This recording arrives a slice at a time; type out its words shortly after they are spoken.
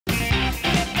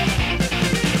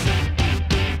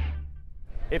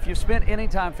If you've spent any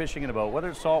time fishing in a boat, whether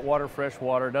it's saltwater,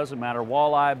 freshwater, doesn't matter,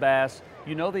 walleye, bass,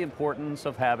 you know the importance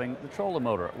of having the trolling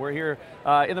motor. We're here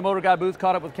in the Motor Guide booth,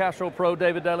 caught up with Castro Pro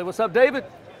David Dudley. What's up, David?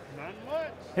 Not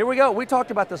much. Here we go. We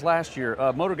talked about this last year.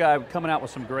 Motor Guide coming out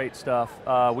with some great stuff.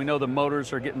 We know the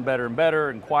motors are getting better and better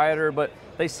and quieter, but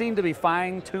they seem to be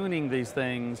fine-tuning these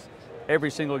things every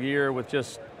single year with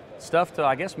just stuff to,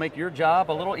 I guess, make your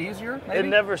job a little easier, maybe? It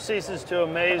never ceases to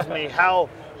amaze me how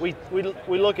we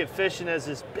look at fishing as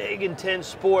this big, intense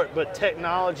sport, but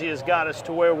technology has got us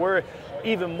to where we're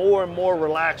even more and more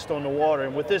relaxed on the water.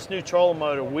 And with this new trolling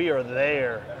motor, we are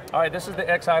there. All right, this is the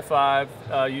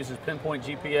XI5, uses pinpoint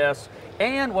GPS.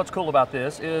 And what's cool about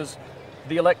this is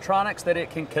the electronics that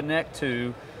it can connect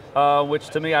to, which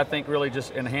to me I think really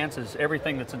just enhances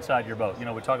everything that's inside your boat. You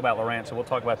know, we talk about Lowrance, so we'll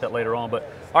talk about that later on.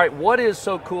 But all right, what is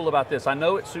so cool about this? I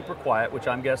know it's super quiet, which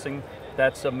I'm guessing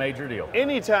that's a major deal.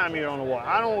 Anytime you're on the water,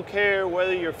 I don't care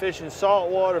whether you're fishing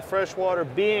saltwater, freshwater,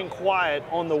 being quiet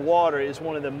on the water is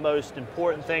one of the most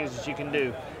important things that you can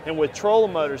do. And with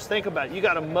trolling motors, think about it. You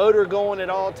got a motor going at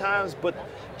all times, but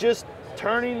just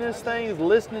turning this thing,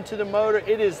 listening to the motor,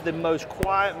 it is the most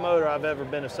quiet motor I've ever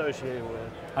been associated with.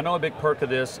 I know a big perk of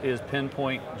this is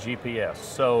pinpoint GPS.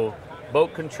 So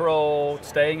boat control,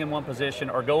 staying in one position,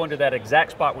 or going to that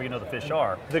exact spot where you know the fish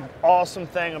are. The awesome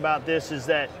thing about this is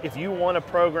that if you want to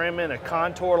program in a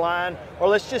contour line, or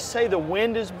let's just say the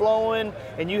wind is blowing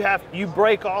and you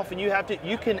break off and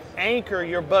you can anchor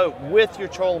your boat with your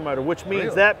trolling motor, which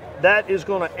means Really? that is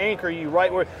going to anchor you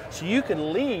right where, so you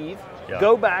can leave, Yeah.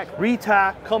 go back,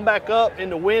 retie, come back up, and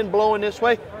the wind blowing this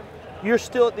way, you're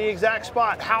still at the exact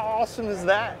spot. How awesome is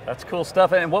that? That's cool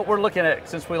stuff. And what we're looking at,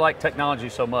 since we like technology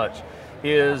so much,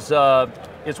 is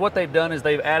what they've done is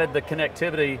they've added the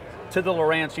connectivity to the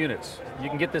Lowrance units. You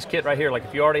can get this kit right here. Like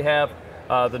if you already have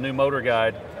the new Motor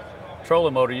Guide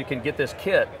trolling motor, you can get this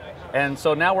kit. And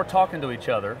so now we're talking to each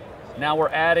other. Now we're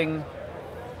adding,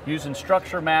 using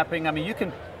structure mapping. I mean, you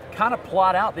can kind of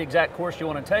plot out the exact course you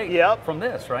want to take from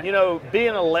this, right? You know, being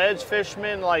a ledge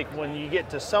fisherman, like when you get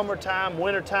to summertime,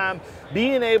 wintertime,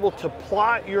 being able to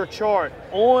plot your chart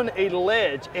on a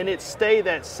ledge and it stay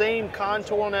that same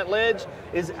contour on that ledge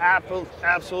is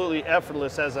absolutely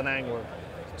effortless as an angler.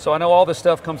 So I know all this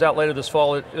stuff comes out later this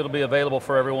fall. It'll be available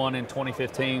for everyone in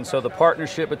 2015. So the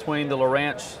partnership between the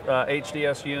Lowrance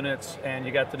HDS units and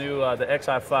you got the new the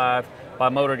XI5 by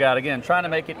Motor Guide. Again, trying to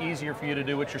make it easier for you to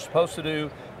do what you're supposed to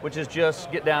do, which is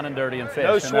just get down and dirty and fish.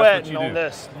 No sweating on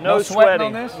this. No sweating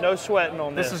on this? No sweating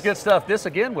on this. This is good stuff. This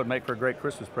again would make for a great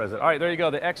Christmas present. All right, there you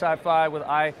go. The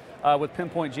XI5 with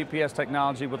pinpoint GPS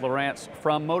technology with Lowrance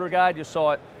from Motor Guide. You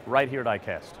saw it right here at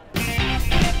ICAST.